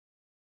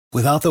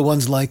Without the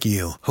ones like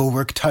you, who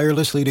work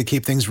tirelessly to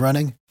keep things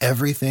running,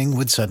 everything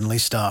would suddenly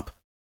stop.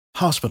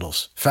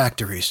 Hospitals,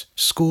 factories,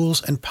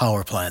 schools, and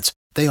power plants,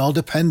 they all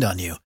depend on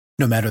you.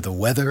 No matter the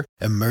weather,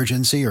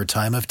 emergency, or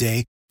time of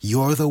day,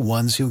 you're the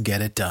ones who get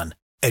it done.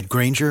 At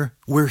Grainger,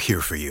 we're here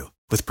for you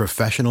with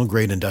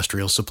professional-grade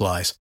industrial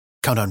supplies.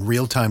 Count on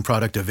real-time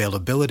product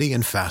availability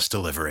and fast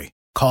delivery.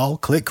 Call,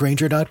 click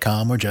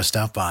Grainger.com, or just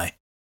stop by.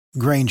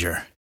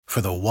 Grainger, for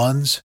the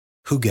ones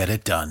who get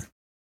it done.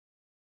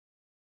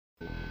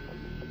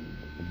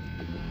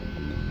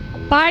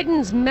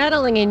 Biden's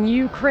meddling in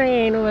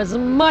Ukraine was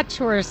much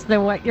worse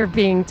than what you're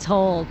being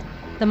told.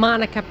 The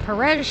Monica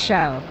Perez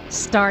Show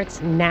starts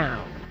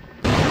now.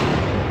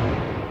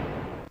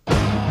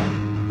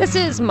 This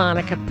is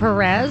Monica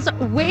Perez,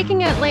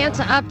 waking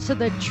Atlanta up to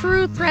the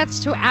true threats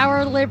to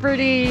our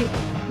liberty.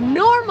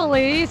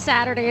 Normally,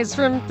 Saturdays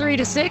from 3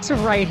 to 6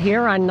 right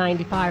here on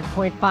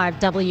 95.5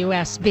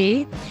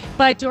 WSB.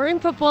 But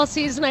during football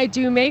season, I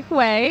do make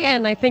way,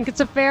 and I think it's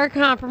a fair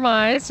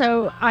compromise.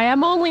 So I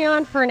am only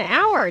on for an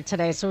hour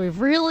today, so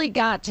we've really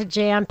got to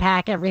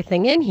jam-pack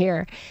everything in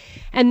here.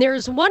 And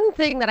there's one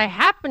thing that I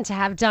happen to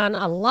have done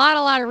a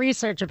lot of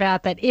research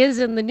about that is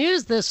in the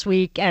news this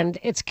week, and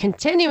it's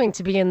continuing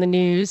to be in the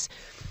news.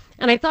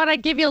 And I thought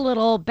I'd give you a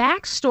little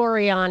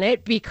backstory on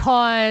it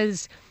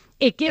because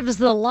it gives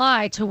the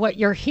lie to what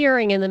you're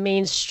hearing in the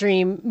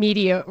mainstream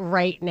media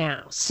right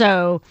now.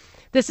 So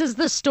this is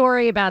the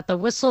story about the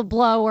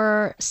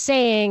whistleblower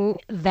saying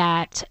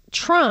that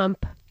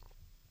Trump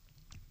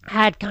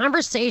had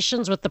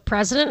conversations with the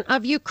president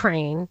of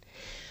Ukraine,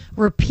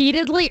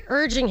 repeatedly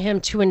urging him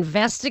to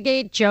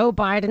investigate Joe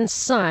Biden's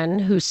son,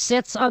 who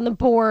sits on the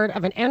board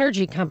of an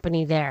energy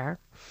company there.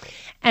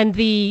 And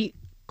the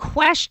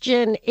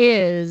question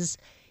is,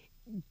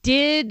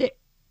 did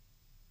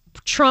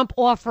Trump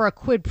offer a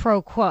quid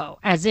pro quo?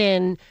 As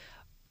in,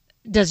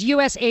 does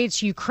U.S. aid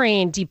to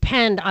Ukraine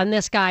depend on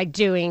this guy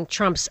doing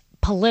Trump's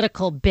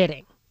political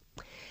bidding?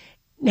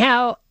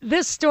 Now,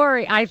 this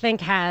story, I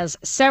think, has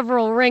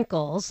several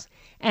wrinkles,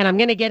 and I'm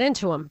going to get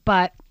into them.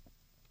 But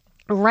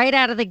right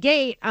out of the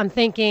gate, I'm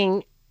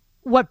thinking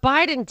what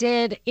Biden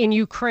did in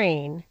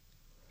Ukraine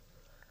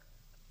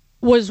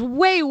was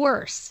way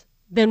worse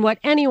than what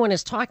anyone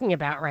is talking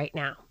about right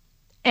now.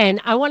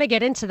 And I want to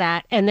get into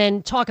that and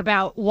then talk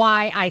about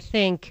why I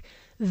think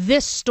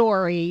this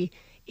story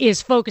is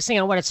focusing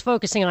on what it's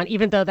focusing on,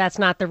 even though that's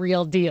not the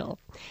real deal.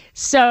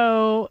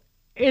 So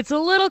it's a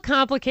little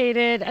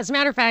complicated. As a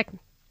matter of fact,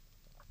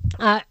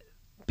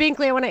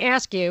 Binkley, I want to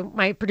ask you,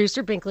 my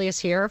producer Binkley is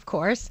here, of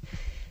course.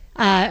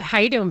 How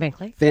you doing,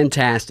 Binkley?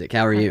 Fantastic.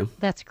 How are you?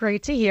 That's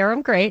great to hear.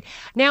 I'm great.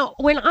 Now,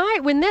 when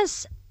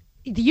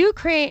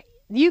the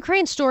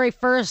Ukraine story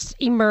first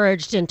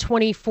emerged in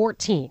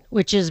 2014,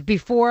 which is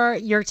before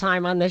your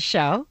time on this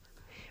show,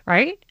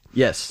 right?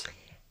 Yes.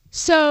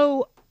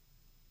 So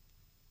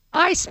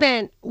I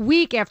spent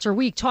week after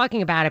week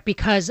talking about it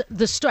because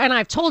the story, and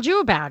I've told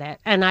you about it,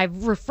 and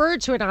I've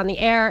referred to it on the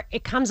air.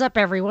 It comes up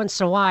every once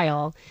in a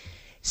while.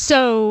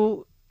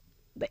 So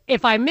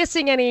if I'm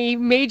missing any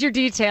major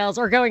details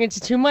or going into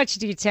too much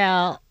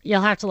detail,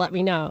 you'll have to let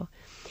me know.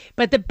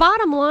 But the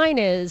bottom line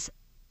is,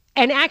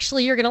 and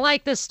actually you're going to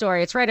like this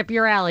story. It's right up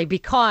your alley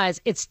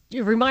because it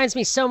reminds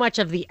me so much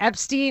of the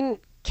Epstein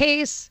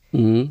case,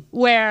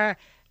 where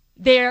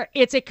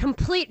it's a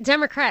complete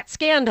Democrat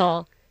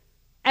scandal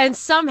and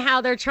somehow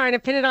they're trying to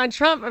pin it on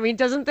Trump. I mean,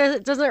 doesn't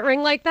it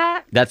ring like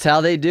that? That's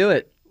how they do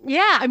it.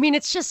 Yeah. I mean,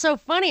 it's just so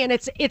funny. And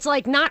it's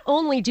like, not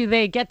only do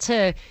they get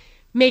to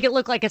make it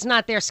look like it's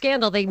not their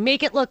scandal, they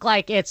make it look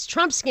like it's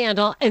Trump's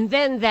scandal, and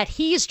then that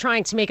he's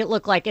trying to make it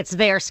look like it's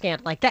their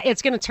scandal. Like that,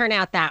 it's going to turn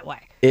out that way.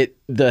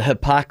 The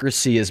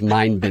hypocrisy is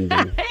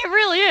mind-bending. It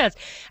really is.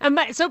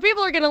 So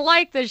people are going to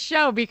like this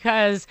show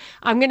because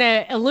I'm going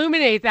to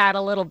illuminate that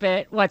a little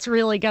bit, what's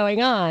really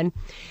going on.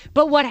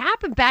 But what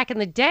happened back in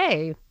the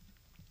day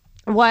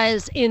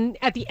was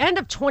at the end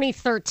of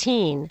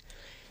 2013,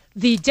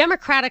 the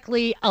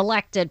democratically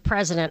elected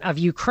president of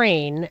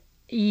Ukraine,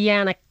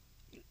 Yanukovych.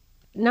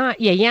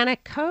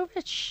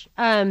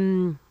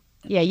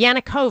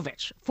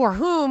 Yanukovych, for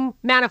whom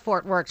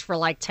Manafort worked for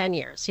like 10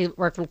 years. He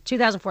worked from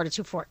 2004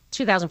 to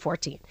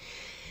 2014.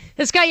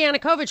 This guy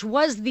Yanukovych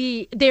was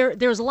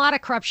there's a lot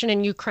of corruption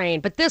in Ukraine,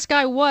 but this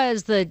guy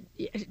was to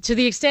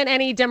the extent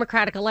any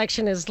democratic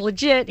election is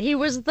legit, he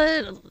was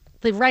the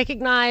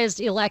recognized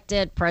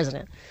elected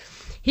president.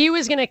 He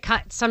was going to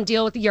cut some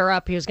deal with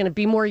Europe. He was going to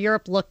be more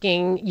Europe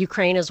looking.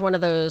 Ukraine is one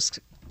of those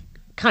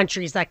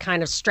countries that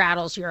kind of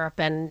straddles Europe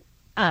and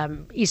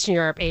Eastern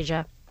Europe,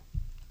 Asia,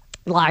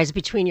 lies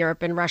between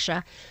Europe and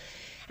Russia.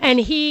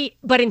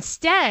 But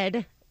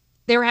instead,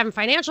 they were having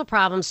financial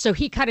problems, so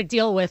he cut a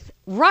deal with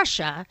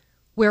Russia,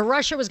 where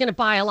Russia was going to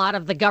buy a lot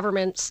of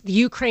the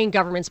Ukraine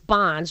government's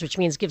bonds, which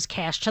means gives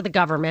cash to the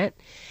government,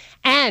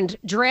 and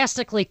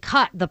drastically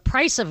cut the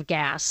price of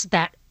gas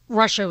that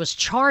Russia was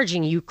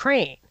charging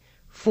Ukraine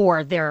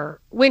for their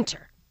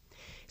winter.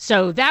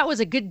 So that was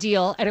a good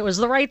deal, and it was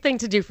the right thing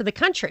to do for the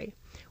country.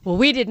 Well,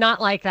 we did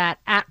not like that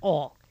at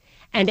all.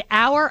 And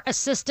our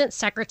Assistant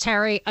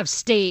Secretary of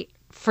State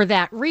for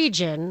that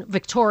region,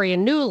 Victoria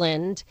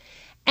Nuland,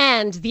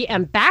 and the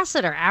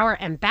ambassador, our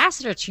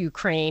ambassador to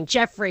Ukraine,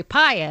 Jeffrey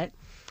Pyatt,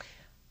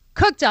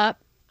 cooked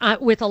up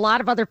with a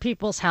lot of other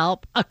people's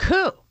help, a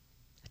coup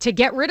to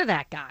get rid of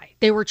that guy.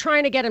 They were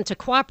trying to get him to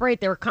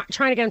cooperate. They were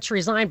trying to get him to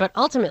resign, but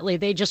ultimately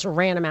they just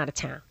ran him out of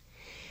town.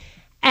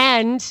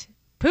 And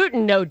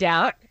Putin, no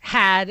doubt,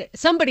 had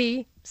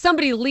somebody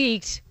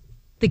leaked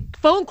the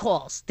phone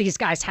calls these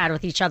guys had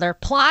with each other,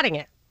 plotting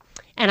it.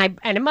 And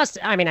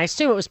I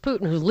assume it was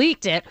Putin who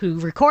leaked it, who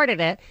recorded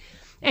it.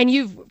 And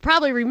you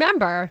probably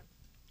remember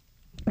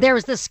there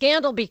was this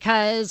scandal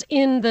because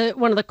in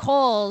one of the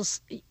calls,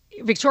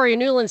 Victoria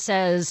Nuland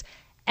says,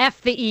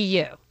 F the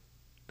EU.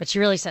 But she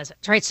really says it,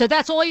 right? So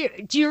that's all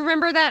do you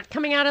remember that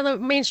coming out of the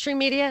mainstream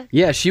media?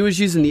 Yeah, she was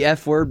using the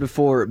F word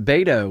before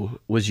Beto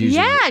was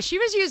using it. Yeah, she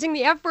was using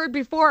the F word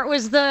before it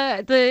was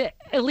the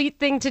elite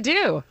thing to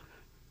do.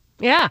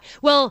 Yeah,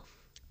 well,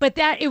 but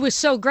it was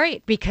so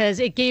great because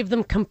it gave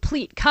them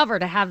complete cover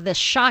to have this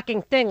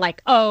shocking thing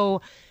like,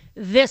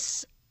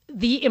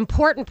 the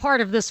important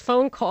part of this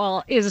phone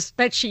call is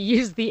that she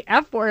used the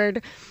F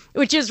word,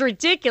 which is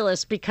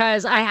ridiculous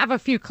because I have a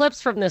few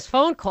clips from this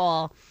phone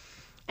call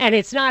and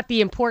it's not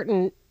the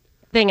important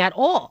thing at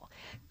all.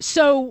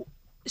 So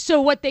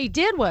what they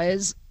did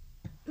was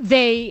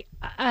they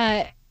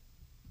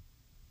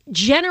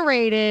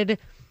generated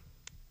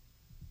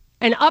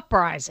an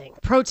uprising,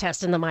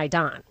 protest in the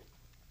Maidan.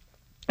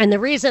 And the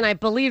reason I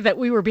believe that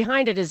we were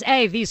behind it is,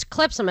 A, these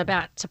clips I'm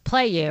about to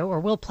play you or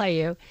will play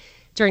you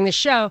during the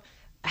show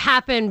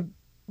happened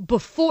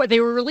before.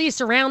 They were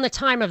released around the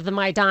time of the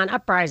Maidan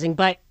uprising,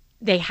 but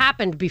they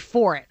happened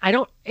before it.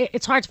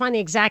 It's hard to find the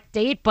exact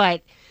date,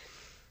 but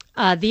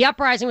the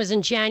uprising was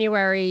in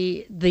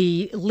January.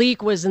 The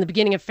leak was in the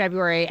beginning of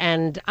February.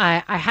 And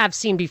I have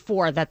seen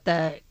before that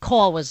the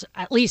call was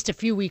at least a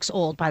few weeks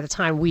old by the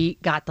time we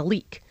got the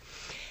leak.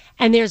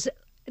 And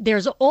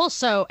there's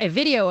also a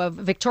video of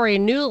Victoria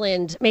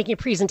Nuland making a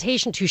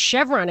presentation to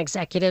Chevron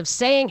executives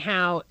saying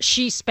how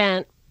she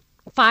spent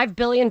 $5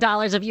 billion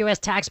of U.S.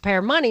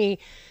 taxpayer money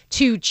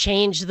to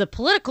change the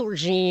political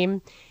regime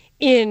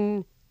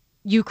in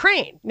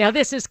Ukraine. Now,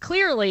 this is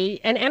clearly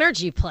an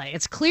energy play.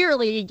 It's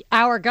clearly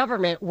our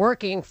government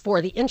working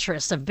for the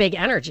interests of big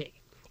energy,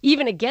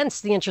 even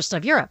against the interests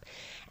of Europe.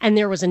 And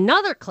there was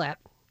another clip,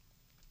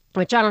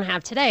 which I don't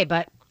have today,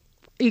 but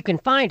you can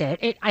find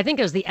it. I think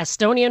it was the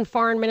Estonian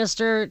foreign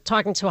minister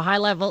talking to a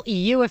high-level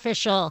EU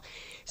official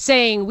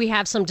saying, we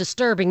have some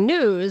disturbing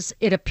news.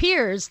 It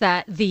appears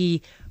that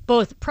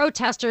both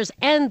protesters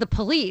and the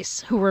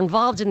police who were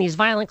involved in these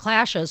violent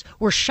clashes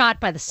were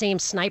shot by the same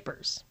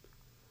snipers.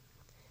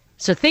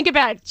 So think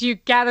about, do you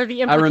gather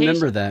the implication? I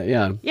remember that,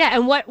 yeah. Yeah,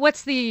 and what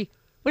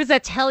does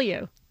that tell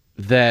you?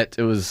 That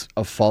it was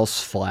a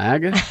false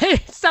flag?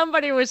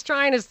 Somebody was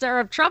trying to stir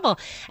up trouble.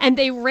 And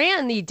they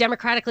ran the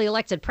democratically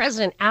elected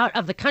president out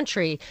of the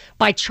country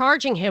by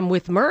charging him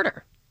with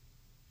murder.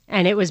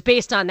 And it was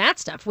based on that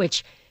stuff,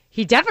 which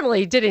he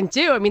definitely didn't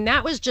do. I mean,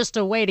 that was just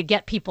a way to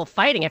get people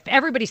fighting. If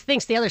everybody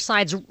thinks the other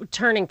side's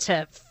turning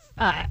to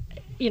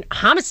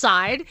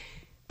homicide,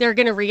 they're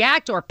going to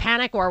react or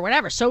panic or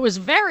whatever. So it was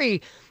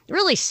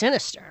really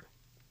sinister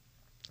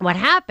what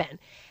happened.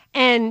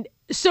 And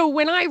so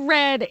when I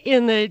read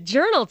in the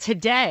Journal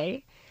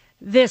today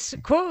this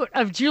quote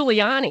of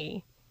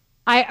Giuliani,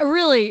 I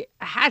really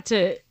had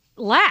to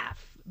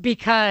laugh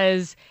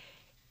because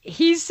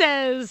he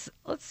says,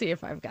 let's see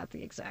if I've got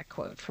the exact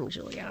quote from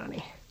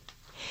Giuliani.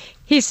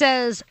 He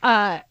says,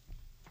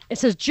 it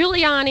says,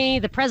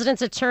 Giuliani, the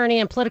president's attorney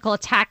and political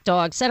attack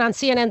dog, said on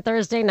CNN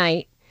Thursday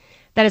night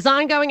that his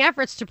ongoing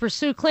efforts to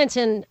pursue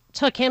Clinton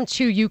took him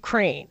to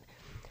Ukraine.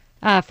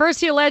 First,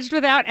 he alleged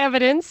without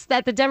evidence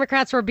that the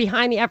Democrats were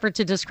behind the effort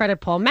to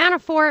discredit Paul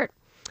Manafort.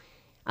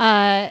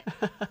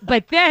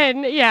 But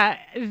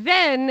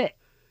then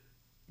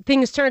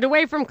things turned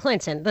away from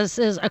Clinton. This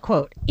is a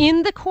quote.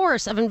 In the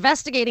course of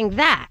investigating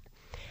that,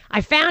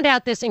 I found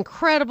out this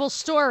incredible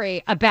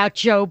story about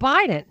Joe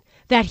Biden,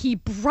 that he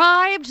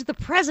bribed the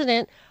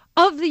president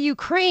of the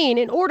Ukraine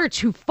in order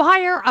to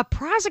fire a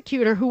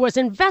prosecutor who was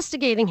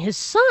investigating his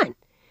son.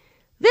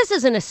 This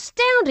is an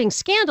astounding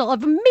scandal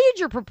of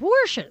major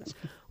proportions,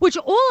 which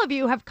all of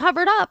you have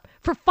covered up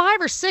for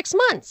 5 or 6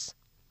 months.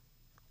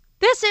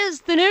 This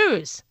is the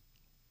news.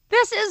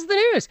 This is the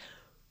news.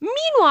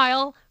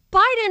 Meanwhile,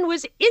 Biden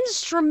was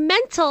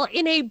instrumental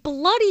in a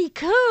bloody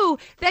coup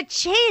that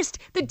chased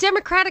the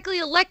democratically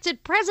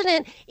elected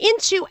president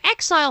into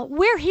exile,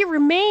 where he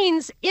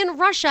remains in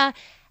Russia.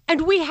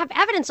 And we have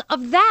evidence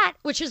of that,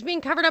 which is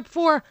being covered up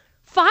for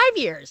 5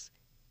 years.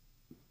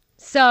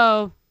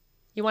 So,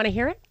 you want to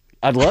hear it?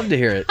 I'd love to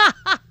hear it.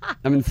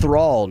 I'm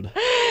enthralled.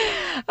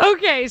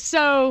 Okay,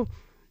 so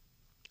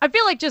I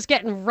feel like just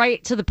getting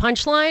right to the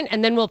punchline,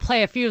 and then we'll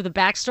play a few of the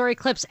backstory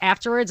clips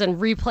afterwards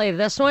and replay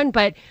this one.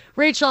 But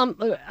Rachel,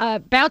 I'm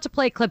about to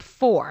play clip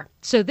 4.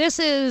 So this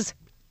is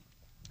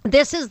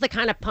the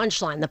kind of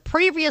punchline. The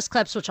previous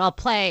clips, which I'll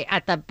play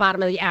at the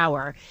bottom of the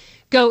hour,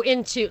 go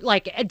into,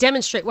 like,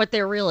 demonstrate what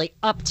they're really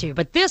up to.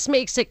 But this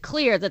makes it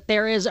clear that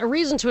there is a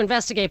reason to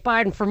investigate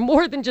Biden for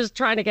more than just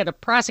trying to get a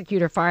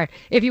prosecutor fired.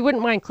 If you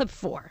wouldn't mind clip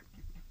 4.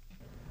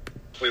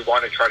 We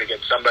want to try to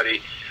get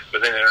somebody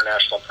with an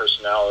international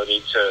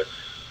personality to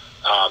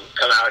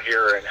come out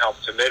here and help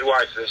to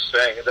midwife this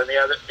thing. And then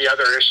the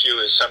other issue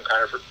is some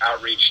kind of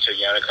outreach to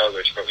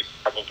Yanukovych, but we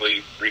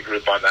probably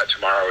regroup on that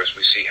tomorrow as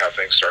we see how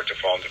things start to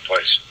fall into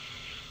place.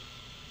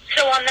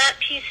 So on that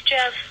piece,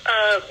 Jeff,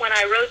 when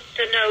I wrote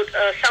the note,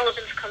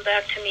 Sullivan's come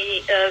back to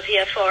me,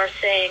 VFR,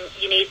 saying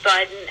you need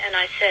Biden, and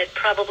I said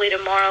probably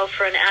tomorrow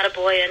for an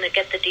attaboy and to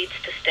get the deeds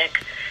to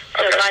stick.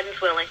 So okay.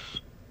 Biden's willing.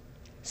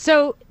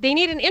 So they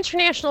need an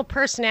international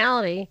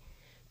personality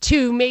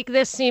to make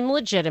this seem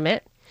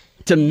legitimate.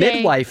 To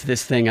midwife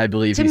this thing, I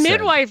believe he said. To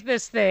midwife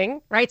this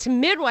thing, right? To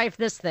midwife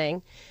this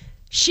thing.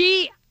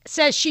 She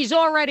says she's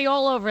already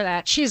all over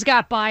that. She's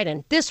got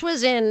Biden. This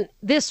was in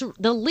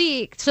the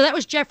leak. So that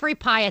was Jeffrey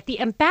Pyatt, the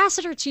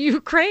ambassador to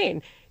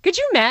Ukraine. Could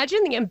you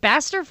imagine the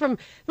ambassador from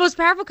the most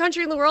powerful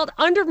country in the world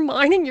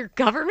undermining your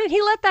government?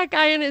 He let that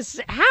guy in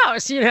his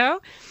house, you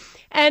know?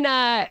 And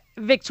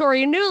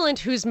Victoria Nuland,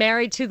 who's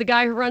married to the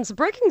guy who runs the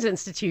Brookings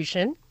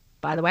Institution,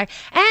 by the way.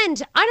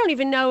 And I don't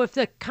even know if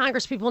the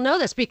Congress people know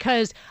this,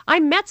 because I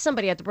met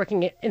somebody at the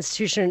Brookings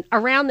Institution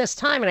around this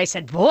time, and I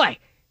said, boy,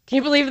 can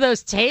you believe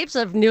those tapes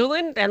of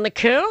Nuland and the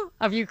coup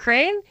of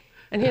Ukraine?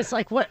 And he's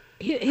like, what?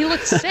 He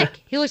looked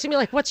sick. He looked at me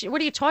like, what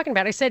are you talking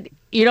about? I said,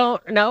 you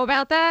don't know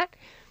about that?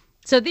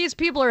 So these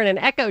people are in an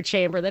echo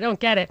chamber. They don't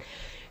get it.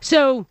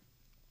 So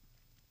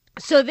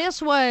this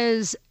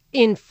was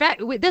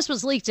this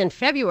was leaked in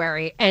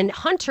February, and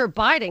Hunter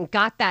Biden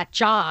got that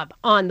job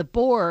on the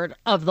board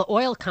of the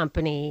oil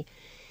company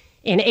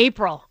in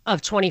April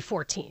of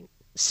 2014.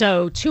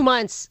 So 2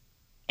 months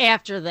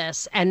after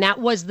this, and that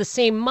was the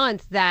same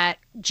month that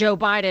Joe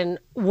Biden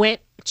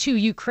went to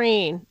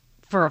Ukraine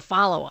for a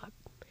follow-up.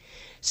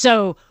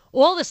 So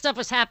all this stuff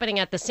was happening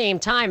at the same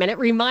time, and it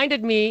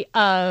reminded me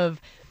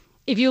of,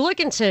 if you look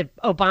into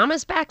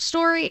Obama's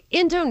backstory,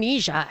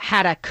 Indonesia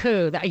had a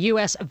coup, a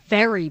U.S.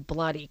 very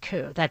bloody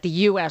coup that the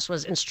U.S.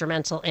 was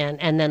instrumental in,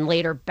 and then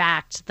later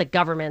backed the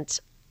government,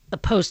 the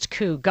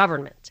post-coup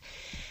government.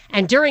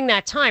 And during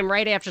that time,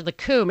 right after the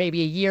coup,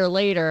 maybe a year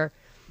later,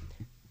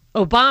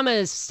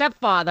 Obama's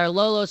stepfather,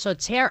 Lolo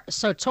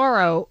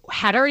Soetoro,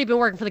 had already been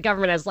working for the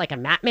government as like a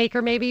map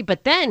maker maybe,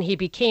 but then he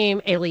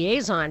became a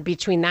liaison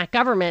between that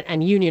government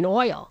and Union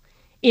Oil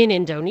in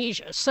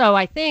Indonesia. So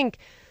I think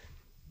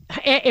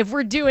if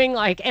we're doing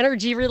like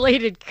energy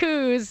related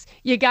coups,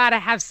 you got to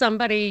have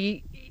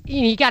somebody,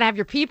 you got to have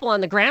your people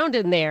on the ground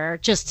in there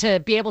just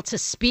to be able to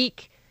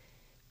speak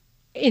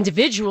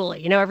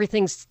individually. You know,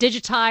 everything's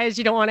digitized.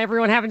 You don't want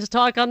everyone having to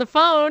talk on the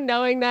phone,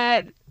 knowing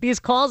that these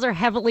calls are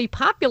heavily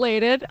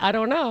populated. I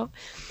don't know.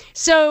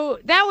 So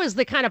that was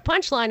the kind of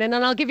punchline. And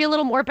then I'll give you a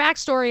little more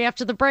backstory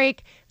after the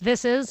break.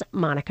 This is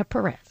Monica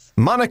Perez.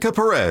 Monica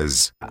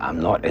Perez.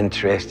 I'm not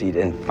interested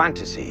in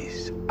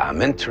fantasies.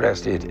 I'm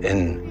interested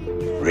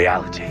in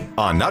reality.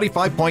 On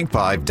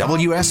 95.5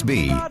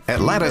 WSB,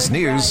 Atlanta's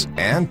News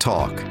and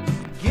Talk.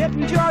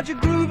 Getting Georgia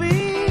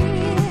groovy.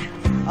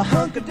 I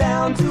hunker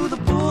down to the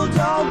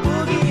bulldog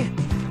boogie.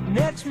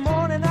 Next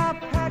morning I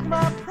pack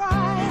my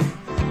pride.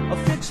 I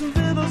fix some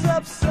vittles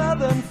up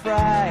southern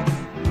fried.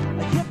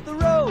 I hit the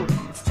road.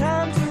 It's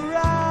time to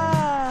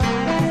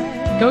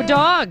ride. Go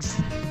Dogs.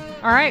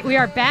 All right, we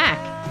are back.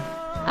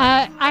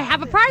 I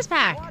have a prize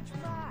pack.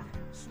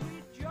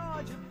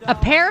 A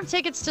pair of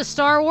tickets to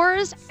Star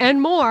Wars and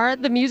more,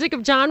 the music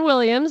of John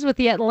Williams with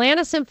the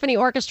Atlanta Symphony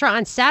Orchestra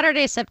on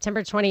Saturday,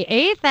 September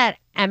 28th at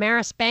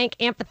Ameris Bank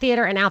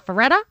Amphitheater in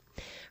Alpharetta.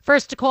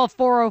 First to call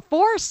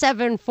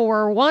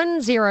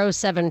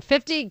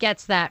 404-741-0750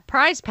 gets that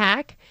prize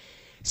pack.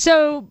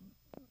 So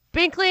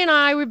Binkley and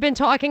I, we've been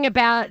talking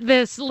about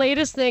this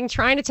latest thing,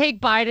 trying to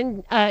take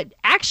Biden.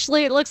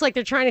 Actually, it looks like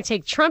they're trying to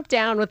take Trump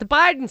down with the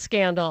Biden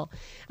scandal.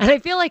 And I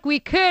feel like we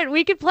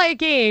could play a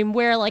game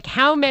where, like,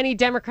 how many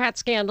Democrat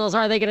scandals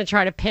are they going to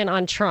try to pin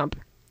on Trump?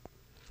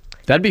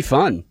 That'd be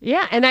fun.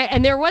 Yeah,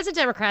 and there was a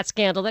Democrat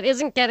scandal that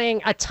isn't getting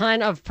a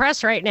ton of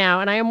press right now,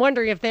 and I am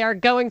wondering if they are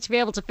going to be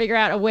able to figure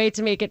out a way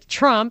to make it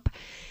Trump.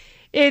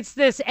 It's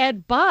this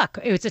Ed Buck.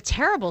 It's a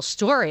terrible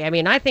story. I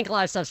mean, I think a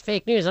lot of stuff's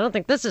fake news. I don't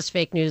think this is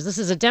fake news. This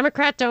is a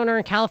Democrat donor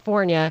in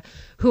California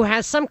who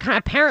has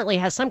apparently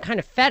has some kind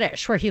of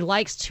fetish where he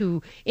likes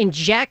to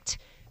inject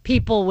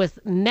people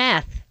with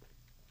meth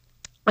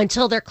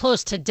until they're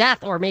close to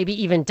death or maybe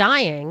even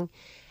dying.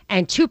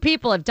 And 2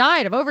 people have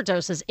died of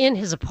overdoses in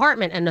his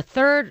apartment, and the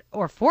 3rd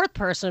or 4th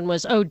person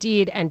was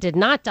OD'd and did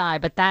not die.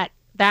 But that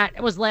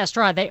was the last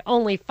straw. They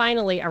only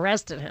finally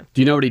arrested him.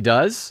 Do you know what he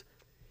does?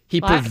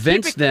 He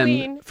prevents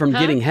them from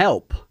getting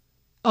help.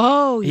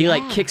 Oh, He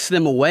kicks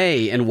them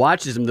away and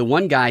watches them. The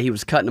one guy, he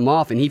was cutting them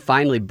off, and he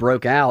finally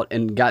broke out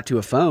and got to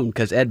a phone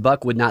because Ed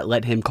Buck would not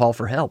let him call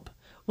for help.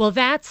 Well,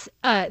 that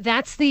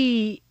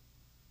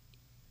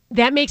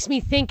makes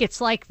me think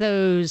it's like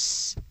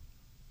those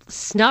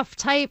snuff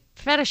type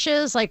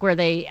fetishes, like where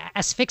they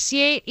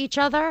asphyxiate each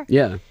other.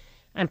 Yeah.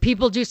 And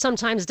people do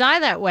sometimes die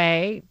that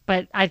way,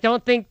 but I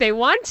don't think they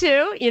want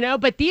to,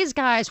 But these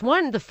guys,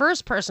 the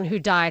first person who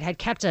died had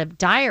kept a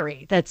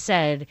diary that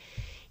said,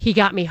 he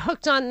got me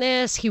hooked on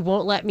this. He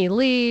won't let me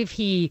leave.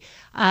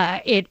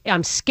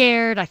 I'm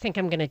scared. I think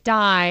I'm going to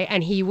die.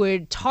 And he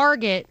would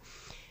target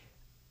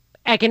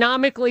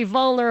economically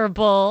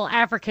vulnerable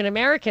African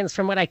Americans,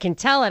 from what I can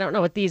tell. I don't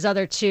know what these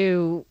other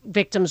two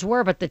victims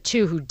were, but the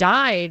two who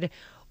died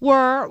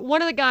were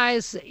one of the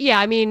guys. Yeah,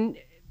 I mean,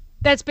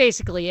 that's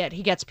basically it.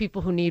 He gets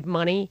people who need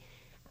money.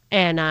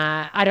 And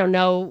I don't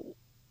know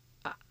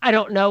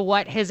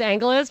what his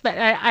angle is, but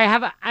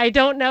I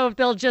don't know if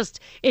they'll just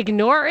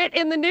ignore it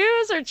in the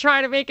news or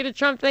try to make it a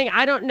Trump thing.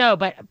 I don't know,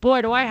 but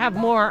boy, do I have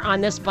more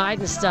on this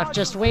Biden stuff.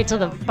 Just wait till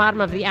the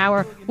bottom of the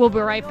hour. We'll be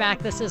right back.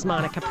 This is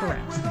Monica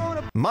Perez.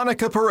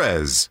 Monica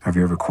Perez. Have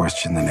you ever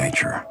questioned the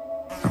nature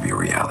of your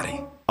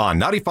reality? On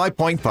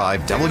 95.5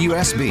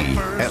 WSB,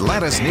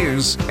 Atlanta's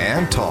News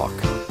and Talk.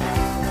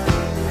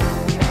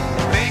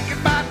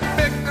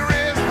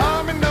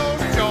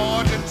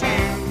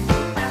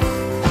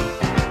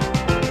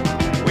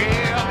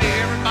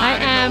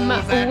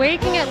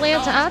 Waking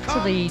Atlanta up to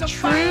the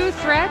true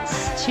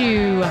threats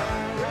to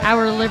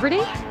our liberty.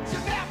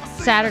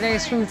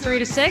 Saturdays from 3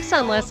 to 6,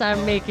 unless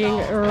I'm making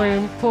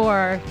room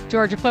for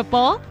Georgia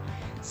football.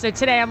 So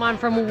today I'm on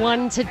from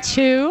 1 to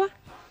 2,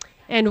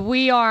 and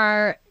we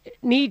are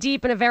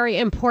knee-deep in a very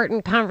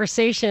important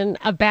conversation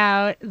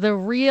about the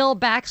real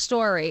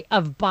backstory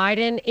of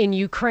Biden in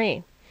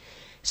Ukraine.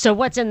 So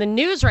what's in the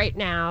news right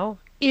now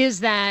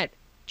is that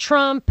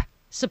Trump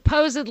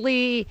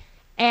supposedly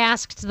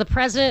asked the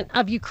president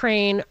of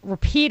Ukraine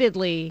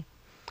repeatedly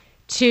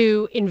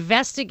to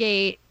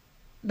investigate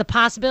the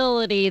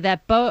possibility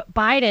that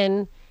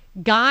Biden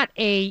got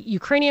a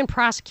Ukrainian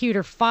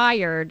prosecutor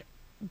fired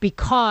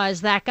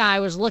because that guy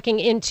was looking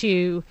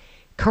into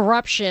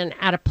corruption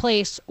at a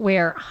place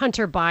where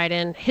Hunter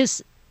Biden,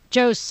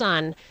 Joe's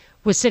son,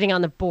 was sitting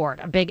on the board,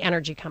 a big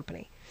energy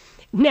company.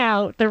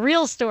 Now, the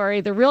real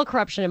story, the real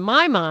corruption in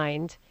my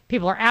mind,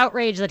 people are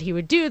outraged that he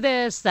would do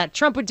this, that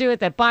Trump would do it,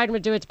 that Biden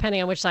would do it,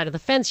 depending on which side of the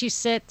fence you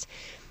sit.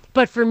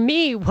 But for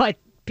me, what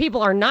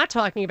people are not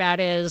talking about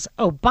is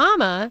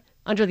Obama,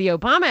 under the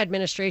Obama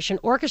administration,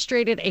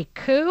 orchestrated a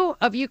coup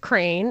of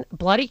Ukraine,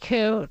 bloody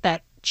coup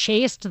that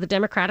chased the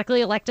democratically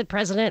elected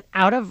president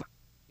out of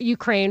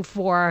Ukraine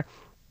for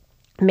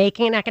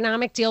making an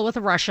economic deal with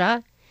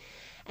Russia.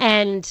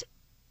 And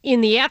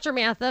in the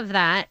aftermath of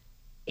that,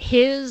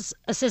 his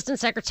Assistant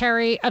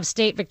Secretary of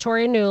State,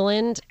 Victoria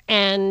Nuland,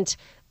 and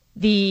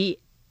the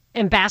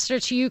ambassador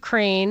to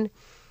Ukraine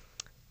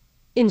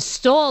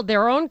installed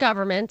their own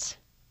government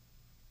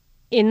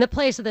in the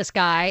place of this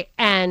guy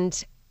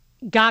and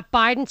got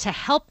Biden to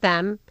help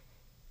them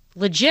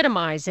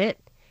legitimize it.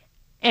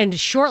 And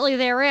shortly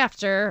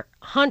thereafter,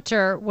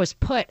 Hunter was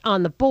put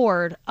on the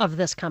board of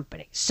this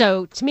company.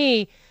 So to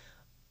me,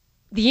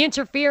 the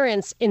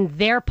interference in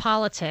their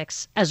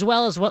politics, as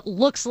well as what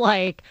looks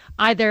like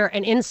either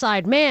an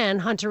inside man,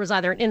 Hunter was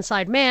either an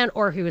inside man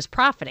or he was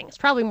profiting. It's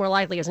probably more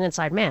likely as an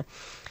inside man.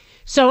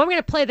 So I'm going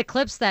to play the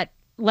clips that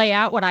lay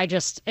out what I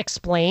just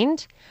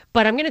explained,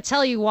 but I'm going to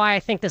tell you why I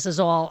think this is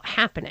all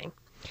happening.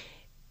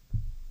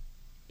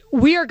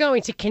 We are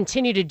going to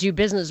continue to do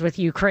business with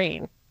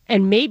Ukraine,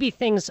 and maybe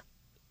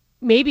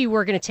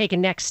we're going to take a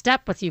next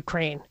step with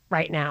Ukraine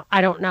right now.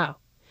 I don't know.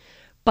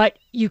 But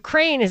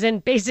Ukraine is in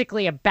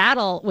basically a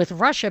battle with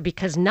Russia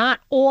because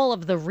not all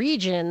of the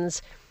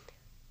regions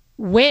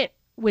went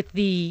with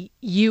the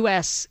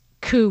U.S.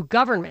 coup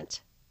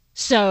government.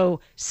 So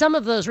some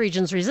of those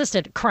regions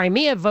resisted.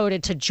 Crimea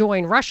voted to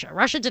join Russia.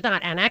 Russia did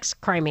not annex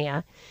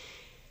Crimea.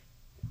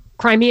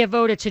 Crimea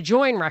voted to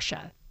join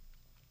Russia.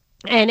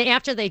 And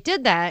after they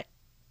did that,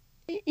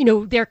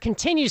 there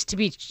continues to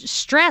be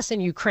stress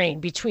in Ukraine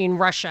between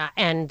Russia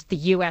and the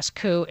U.S.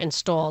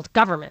 coup-installed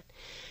government.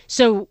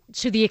 So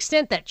to the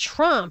extent that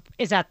Trump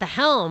is at the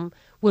helm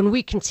when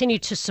we continue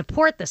to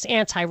support this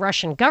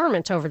anti-Russian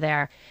government over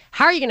there,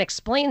 how are you going to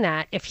explain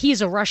that if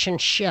he's a Russian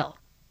shill?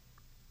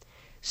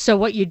 So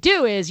what you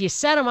do is you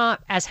set him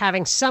up as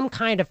having some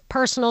kind of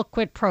personal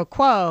quid pro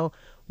quo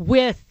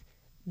with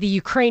the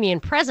Ukrainian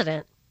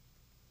president.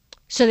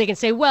 So they can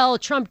say, well,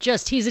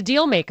 he's a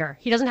deal maker.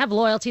 He doesn't have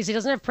loyalties. He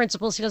doesn't have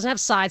principles. He doesn't have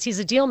sides. He's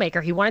a deal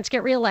maker. He wanted to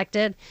get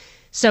reelected.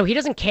 So he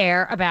doesn't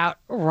care about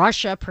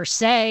Russia per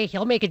se.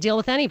 He'll make a deal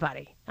with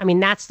anybody. I mean,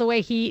 that's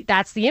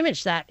the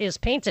image that is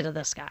painted of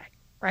this guy,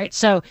 right?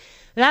 So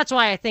that's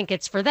why I think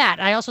it's for that.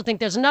 I also think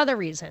there's another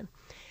reason.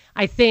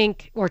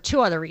 Or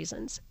two other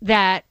reasons,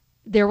 that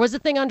there was a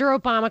thing under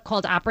Obama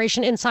called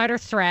Operation Insider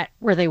Threat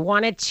where they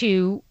wanted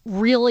to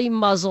really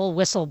muzzle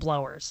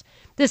whistleblowers.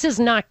 This is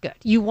not good.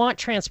 You want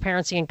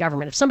transparency in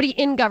government. If somebody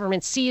in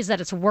government sees that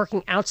it's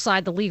working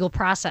outside the legal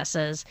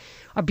processes,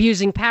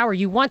 abusing power,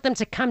 you want them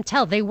to come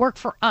tell. They work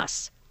for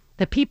us.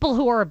 The people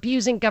who are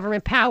abusing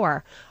government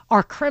power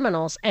are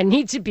criminals and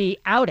need to be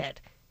outed.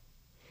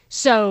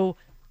 So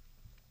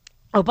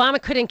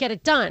Obama couldn't get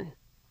it done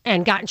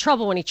and got in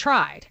trouble when he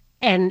tried.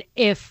 And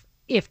if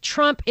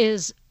Trump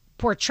is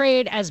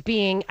portrayed as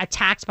being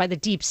attacked by the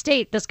deep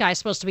state. This guy's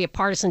supposed to be a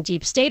partisan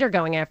deep stater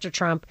going after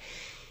Trump.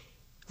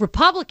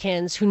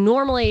 Republicans, who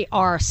normally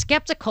are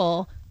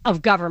skeptical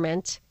of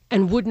government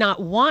and would not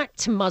want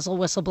to muzzle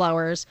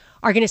whistleblowers,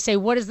 are going to say,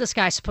 what is this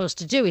guy supposed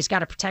to do? He's got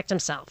to protect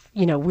himself.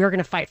 We're going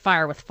to fight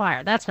fire with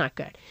fire. That's not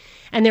good.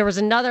 And there was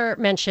another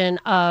mention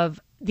of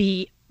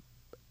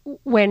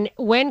when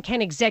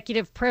can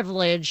executive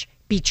privilege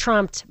be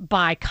trumped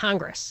by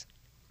Congress?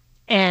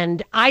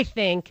 And I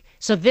think,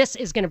 so this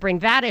is going to bring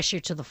that issue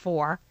to the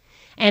fore.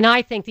 And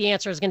I think the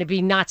answer is going to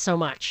be not so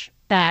much,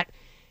 that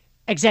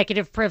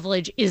executive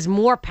privilege is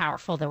more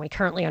powerful than we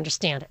currently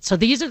understand it. So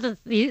these are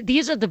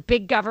the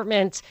big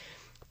government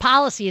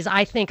policies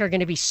I think are going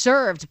to be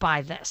served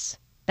by this,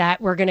 that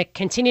we're going to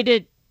continue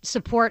to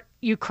support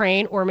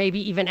Ukraine, or maybe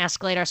even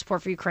escalate our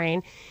support for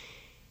Ukraine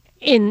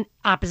in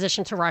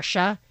opposition to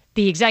Russia.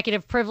 The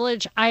executive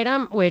privilege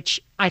item,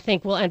 which I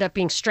think will end up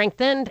being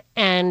strengthened,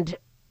 and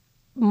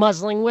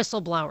muzzling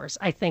whistleblowers,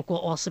 I think, will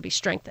also be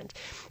strengthened.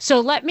 So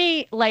let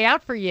me lay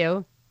out for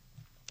you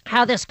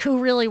how this coup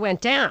really went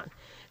down.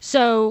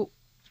 So,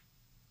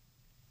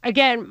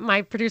 again,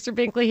 my producer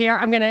Binkley here,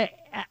 I'm gonna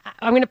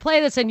play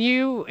this, and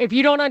if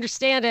you don't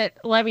understand it,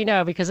 let me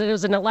know, because it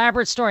was an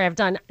elaborate story. I've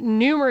done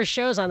numerous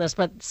shows on this,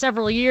 but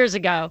several years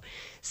ago,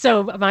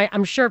 so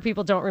I'm sure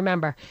people don't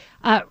remember.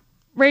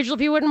 Rachel,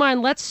 if you wouldn't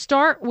mind, let's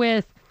start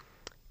with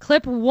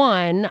clip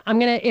 1.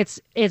 It's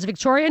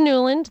Victoria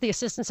Nuland, the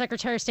Assistant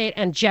Secretary of State,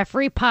 and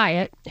Jeffrey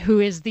Pyatt, who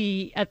is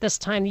at this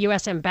time, the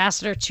U.S.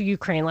 Ambassador to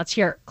Ukraine. Let's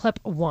hear clip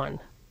 1.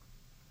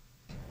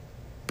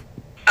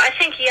 I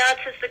think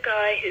Yats is the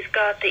guy who's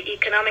got the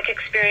economic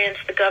experience,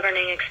 the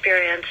governing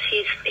experience.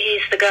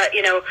 He's the guy,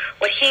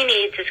 what he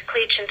needs is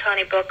Klitsch and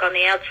Tony Book on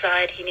the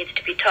outside. He needs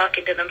to be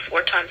talking to them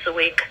 4 times a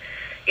week.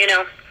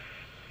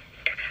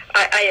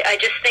 I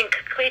just think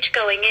Klitsch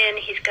going in,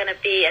 he's going to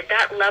be at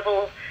that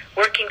level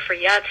working for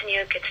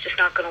Yatsenyuk. It's just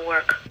not going to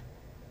work.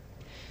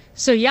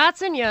 So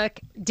Yatsenyuk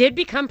did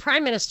become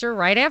prime minister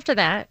right after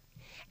that.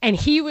 And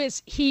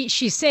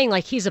she's saying,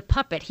 like, he's a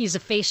puppet. He's a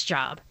face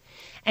job.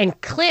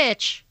 And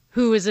Klitsch,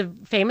 who is a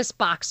famous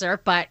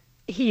boxer, but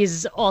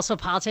he's also a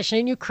politician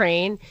in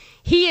Ukraine,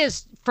 he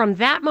is, from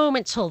that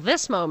moment till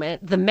this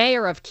moment, the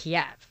mayor of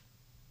Kiev,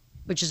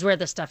 which is where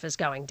this stuff is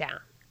going down.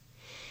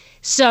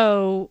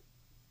 So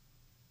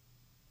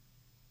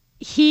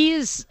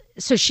she's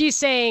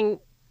saying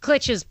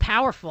Klitsch is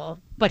powerful,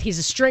 but he's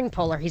a string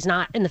puller. He's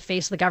not in the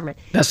face of the government.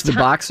 That's the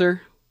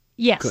boxer?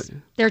 Yes. Good.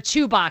 There are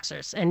 2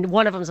 boxers, and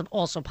one of them is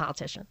also a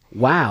politician.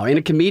 Wow. And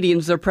a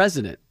comedian's their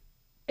president.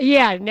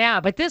 Yeah,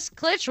 now, but this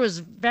Klitsch was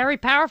very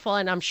powerful,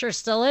 and I'm sure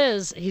still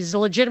is. He's a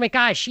legitimate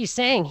guy. She's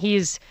saying he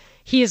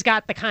has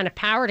got the kind of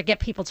power to get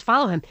people to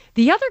follow him.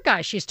 The other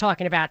guy she's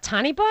talking about,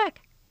 Tony Book,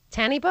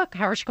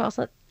 however she calls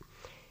it,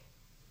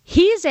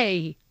 he's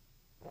a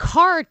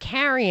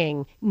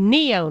card-carrying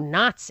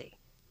neo-Nazi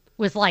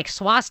with like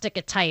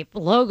swastika-type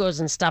logos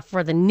and stuff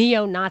for the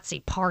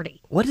neo-Nazi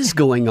party. What is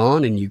going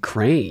on in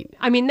Ukraine?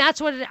 I mean,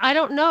 that's what I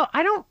don't know.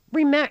 I don't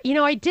remember.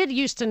 I did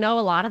used to know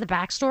a lot of the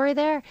backstory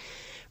there.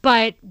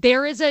 But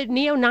there is a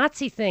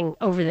neo-Nazi thing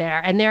over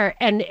there,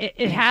 and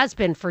it has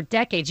been for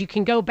decades. You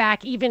can go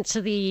back even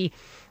to the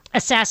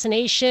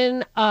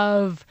assassination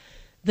of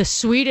the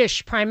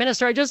Swedish prime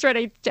minister. I just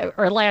read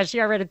last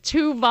year I read a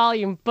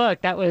 2-volume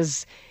book that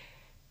was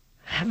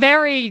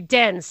very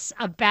dense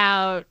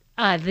about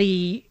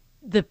the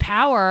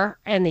power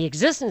and the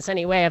existence,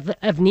 anyway,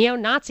 of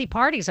neo-Nazi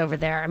parties over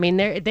there. I mean,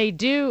 they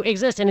do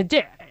exist, and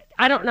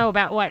I don't know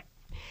about what.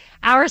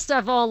 Our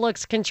stuff all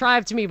looks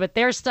contrived to me, but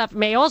their stuff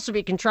may also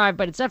be contrived,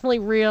 but it's definitely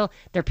real.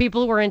 There are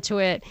people who are into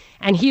it,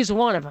 and he's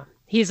one of them.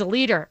 He's a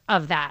leader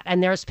of that.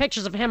 And there's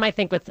pictures of him, I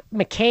think, with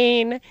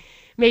McCain,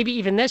 maybe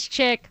even this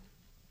chick.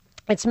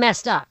 It's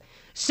messed up.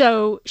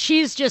 So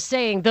she's just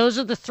saying those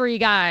are the 3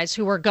 guys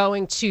who are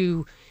going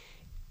to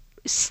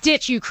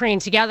stitch Ukraine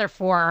together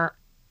for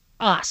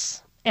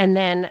us. And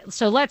then,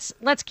 so let's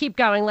keep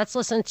going. Let's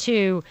listen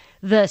to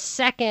the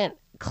second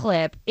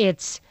clip.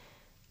 It's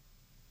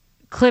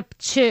clip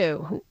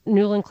 2,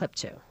 Nuland clip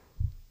 2.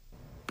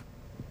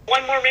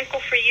 One more wrinkle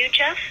for you,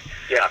 Jeff.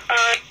 Yeah.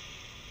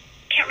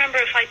 Can't remember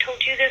if I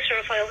told you this or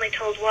if I only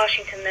told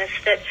Washington this,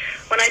 that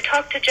when I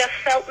talked to Jeff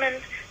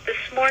Feltman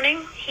this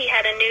morning, he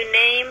had a new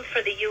name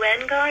for the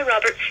UN guy,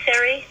 Robert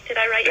Seri. Did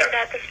I write you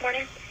that this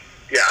morning?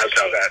 Yeah, I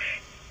saw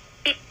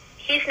that.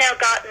 He's now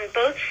gotten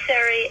both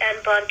Seri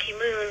and Ban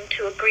Ki-moon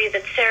to agree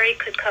that Seri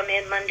could come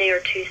in Monday or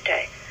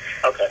Tuesday.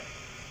 Okay.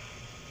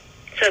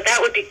 So that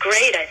would be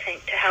great, I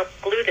think, to help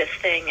glue this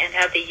thing and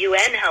have the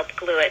UN help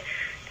glue it.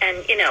 And,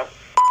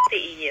 the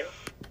EU.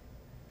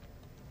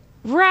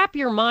 Wrap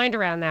your mind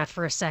around that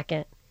for a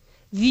second.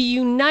 The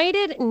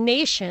United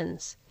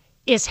Nations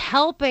is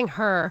helping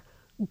her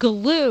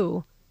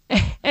glue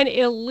an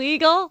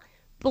illegal,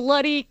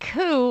 bloody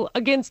coup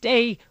against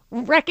a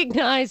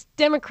recognized,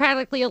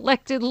 democratically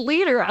elected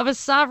leader of a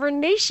sovereign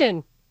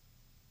nation.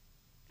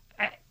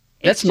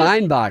 That's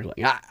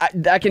mind-boggling.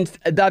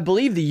 I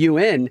believe the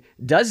UN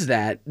does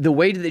that. The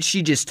way that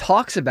she just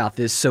talks about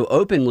this so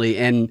openly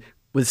and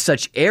with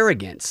such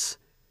arrogance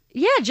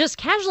Yeah, just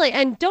casually.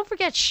 And don't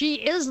forget, she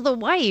is the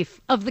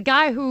wife of the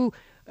guy who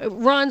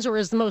runs or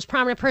is the most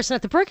prominent person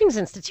at the Brookings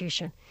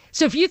Institution.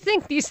 So if you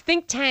think these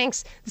think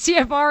tanks, the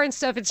CFR and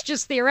stuff, it's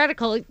just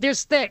theoretical,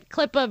 there's that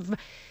clip of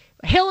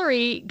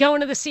Hillary going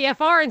to the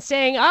CFR and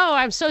saying, oh,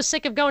 I'm so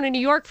sick of going to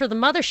New York for the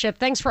mothership.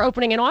 Thanks for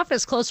opening an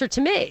office closer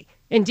to me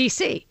in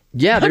D.C.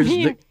 Yeah, there's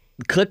the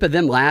clip of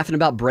them laughing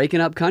about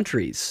breaking up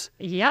countries.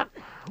 Yep.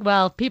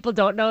 Well, people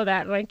don't know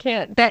that, and I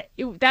can't.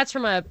 That's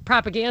from a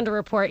propaganda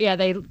report. Yeah,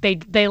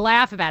 they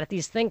laugh about it.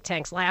 These think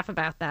tanks laugh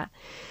about that.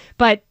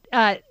 But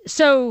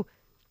so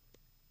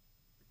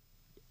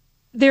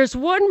there's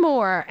one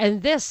more,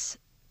 and this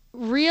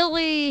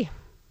really,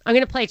 I'm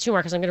going to play two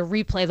more because I'm going to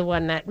replay the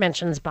one that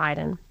mentions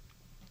Biden.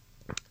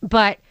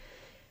 But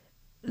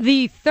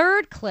the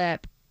third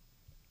clip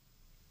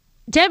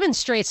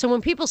demonstrates. So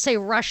when people say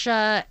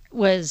Russia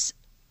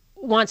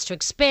wants to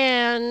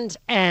expand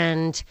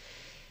and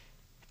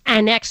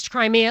annexed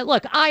Crimea.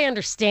 Look, I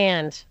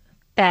understand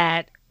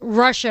that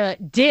Russia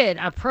did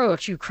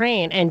approach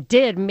Ukraine and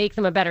did make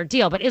them a better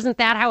deal, but isn't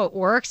that how it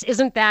works?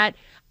 Isn't that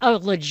a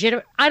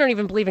legitimate... I don't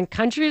even believe in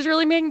countries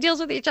really making deals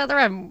with each other.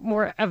 I'm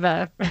more of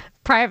a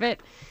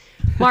private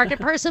market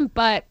person,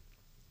 but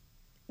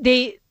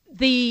the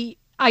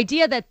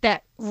idea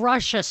that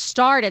Russia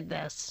started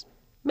this,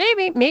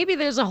 maybe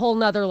there's a whole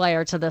nother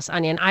layer to this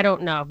onion. I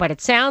don't know, but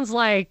it sounds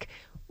like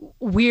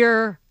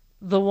we're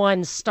the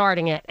ones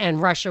starting it,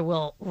 and Russia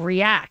will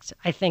react,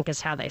 I think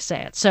is how they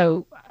say it.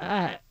 So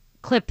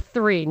clip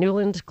 3,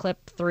 Newland clip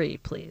 3,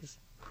 please.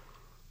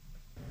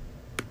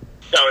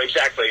 No,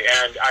 exactly.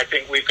 And I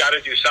think we've got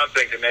to do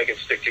something to make it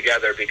stick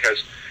together,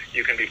 because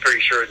you can be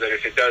pretty sure that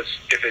if it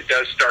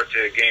does start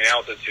to gain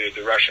altitude,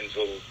 the Russians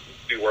will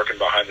be working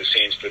behind the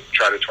scenes to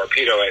try to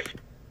torpedo it.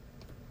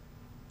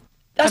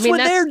 That's what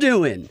they're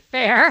doing.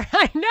 Fair.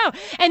 I know.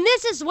 And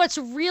this is what's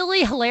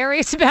really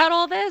hilarious about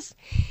all this,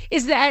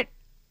 is that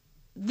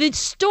the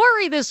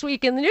story this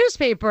week in the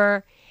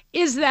newspaper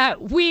is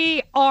that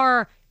we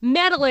are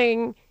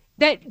meddling,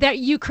 that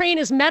Ukraine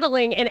is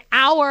meddling in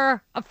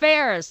our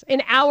affairs,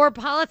 in our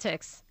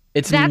politics.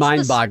 That's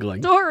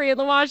mind-boggling. The story in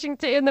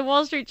the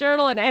Wall Street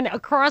Journal and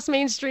across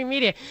mainstream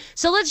media.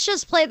 So let's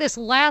just play this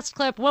last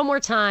clip one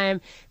more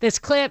time. This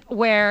clip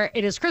where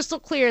it is crystal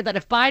clear that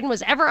if Biden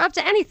was ever up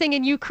to anything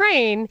in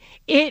Ukraine,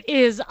 it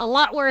is a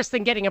lot worse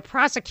than getting a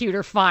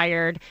prosecutor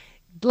fired.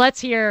 Let's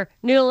hear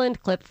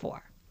Newland clip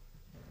 4.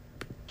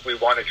 We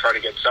want to try to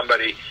get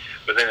somebody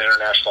with an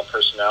international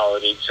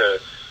personality to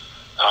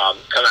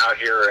come out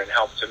here and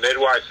help to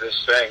midwife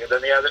this thing. And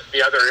then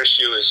the other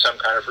issue is some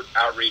kind of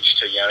outreach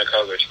to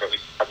Yanukovych, but we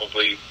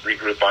probably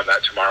regroup on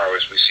that tomorrow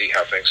as we see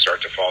how things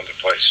start to fall into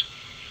place.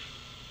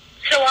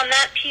 So on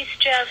that piece,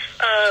 Jeff,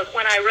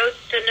 when I wrote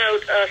the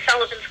note,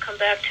 Sullivan's come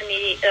back to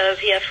me,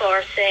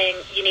 VFR, saying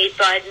you need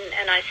Biden,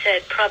 and I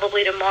said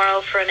probably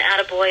tomorrow for an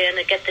attaboy and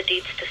to get the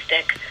deeds to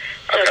stick.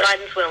 So okay.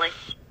 Biden's willing.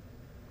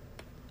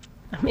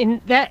 I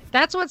mean,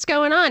 that's what's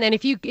going on. And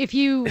if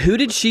you who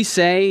did she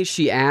say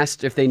she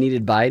asked if they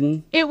needed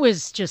Biden? It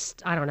was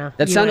just, I don't know.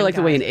 That sounded like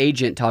the way an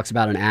agent talks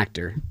about an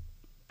actor.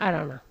 I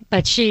don't know.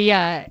 But she,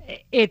 I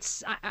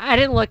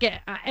didn't look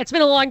at, it's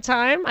been a long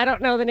time. I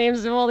don't know the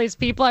names of all these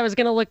people. I was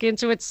going to look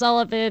into it.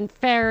 Sullivan,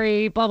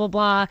 Ferry, blah, blah,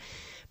 blah.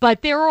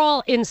 But they're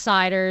all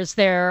insiders.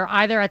 They're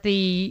either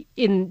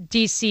in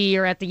D.C.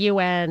 or at the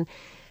UN.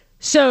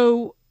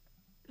 So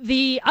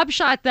the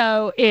upshot,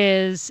 though,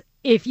 is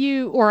if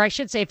you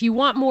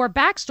want more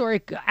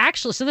backstory,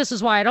 actually, so this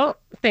is why I don't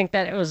think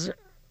that it was,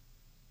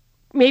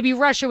 maybe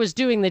Russia was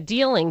doing the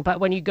dealing, but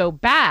when you go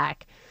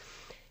back,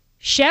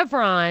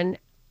 Chevron,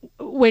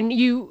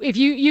 if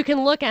you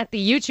can look at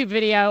the YouTube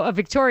video of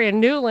Victoria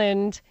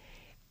Nuland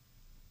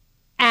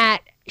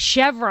at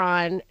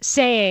Chevron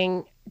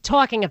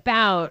talking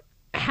about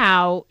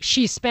how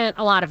she spent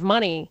a lot of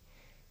money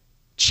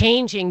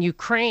changing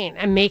Ukraine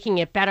and making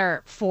it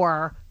better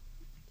for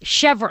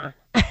Chevron.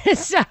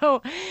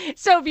 So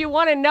if you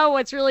want to know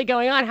what's really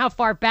going on, how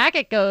far back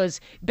it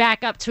goes,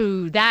 back up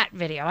to that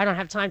video. I don't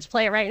have time to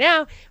play it right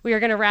now. We are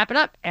going to wrap it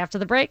up after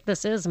the break.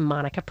 This is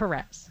Monica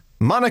Perez.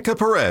 Monica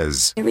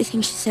Perez.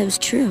 Everything she said was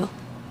true.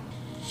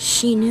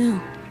 She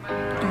knew,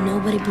 and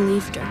nobody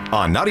believed her.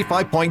 On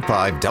 95.5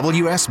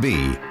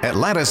 WSB,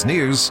 Atlanta's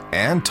News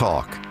and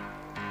Talk.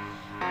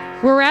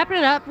 We're wrapping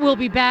it up. We'll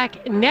be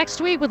back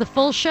next week with a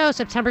full show,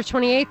 September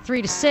 28th,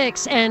 3 to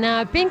 6. And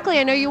Binkley,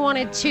 I know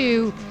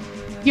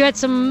you had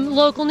some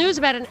local news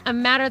about a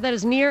matter that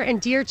is near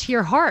and dear to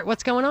your heart.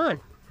 What's going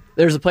on?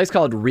 There's a place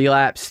called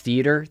Relapse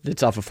Theater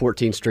that's off of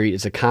 14th Street.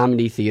 It's a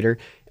comedy theater,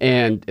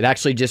 and it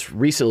actually just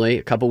recently,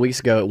 a couple weeks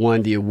ago, it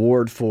won the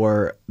award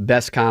for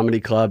Best Comedy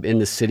Club in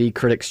the City,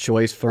 Critics'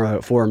 Choice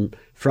from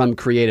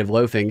Creative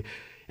Loafing.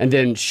 And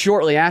then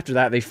shortly after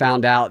that, they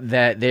found out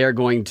that they're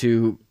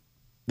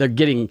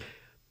getting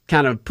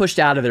kind of pushed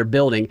out of their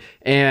building,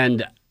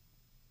 and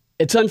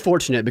it's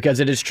unfortunate because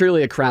it is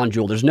truly a crown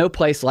jewel. There's no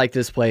place like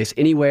this place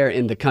anywhere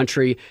in the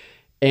country,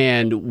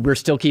 and we're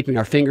still keeping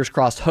our fingers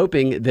crossed,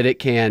 hoping that it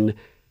can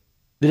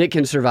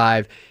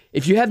survive.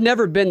 if you have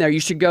never been there, you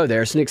should go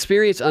there. It's an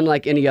experience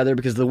unlike any other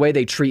because the way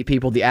they treat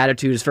people, the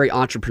attitude is very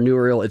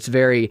entrepreneurial.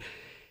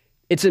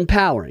 It's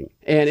empowering.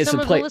 And it's some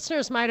of the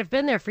listeners might have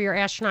been there for your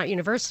Astronaut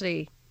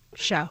University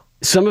show.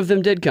 Some of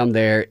them did come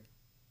there,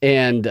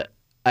 and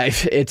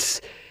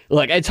it's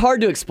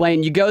hard to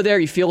explain. You go there,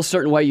 you feel a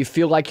certain way, you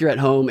feel like you're at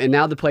home, and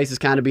now the place is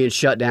kind of being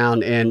shut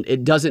down, and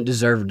it doesn't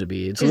deserve to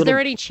be. Is there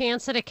any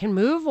chance that it can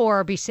move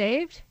or be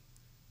saved?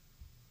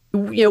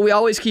 We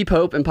always keep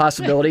hope and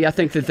possibility. I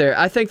think that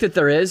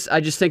there is. I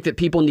just think that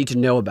people need to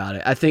know about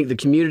it. I think the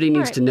community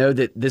needs to know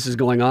that this is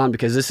going on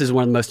because this is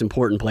one of the most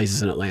important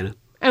places in Atlanta.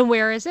 And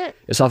where is it?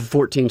 It's off of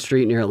 14th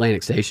Street near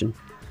Atlantic Station.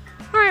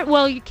 All right,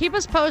 well, you keep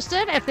us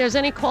posted if there's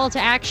any call to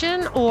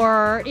action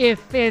or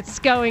if it's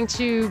going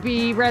to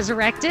be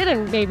resurrected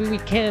and maybe we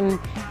can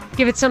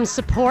give it some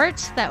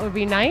support. That would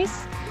be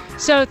nice.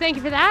 So thank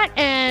you for that,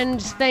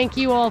 and thank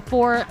you all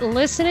for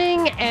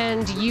listening,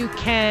 and you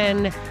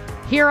can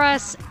hear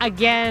us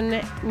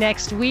again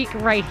next week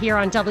right here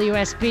on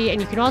WSB,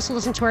 and you can also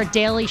listen to our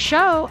daily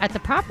show at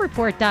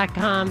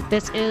thepropreport.com.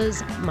 This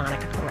is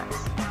Monica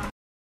Perez.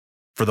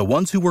 For the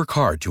ones who work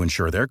hard to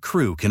ensure their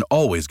crew can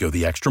always go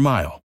the extra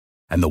mile,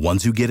 and the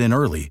ones who get in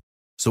early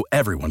so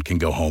everyone can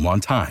go home on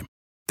time,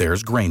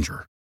 there's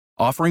Grainger,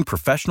 offering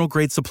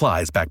professional-grade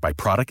supplies backed by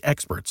product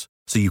experts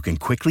so you can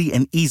quickly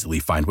and easily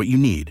find what you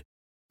need.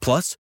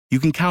 Plus, you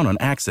can count on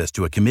access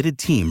to a committed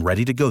team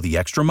ready to go the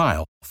extra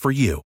mile for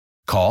you.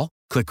 Call,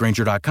 click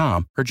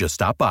Grainger.com, or just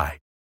stop by.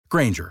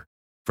 Grainger,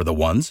 for the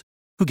ones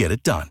who get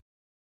it done.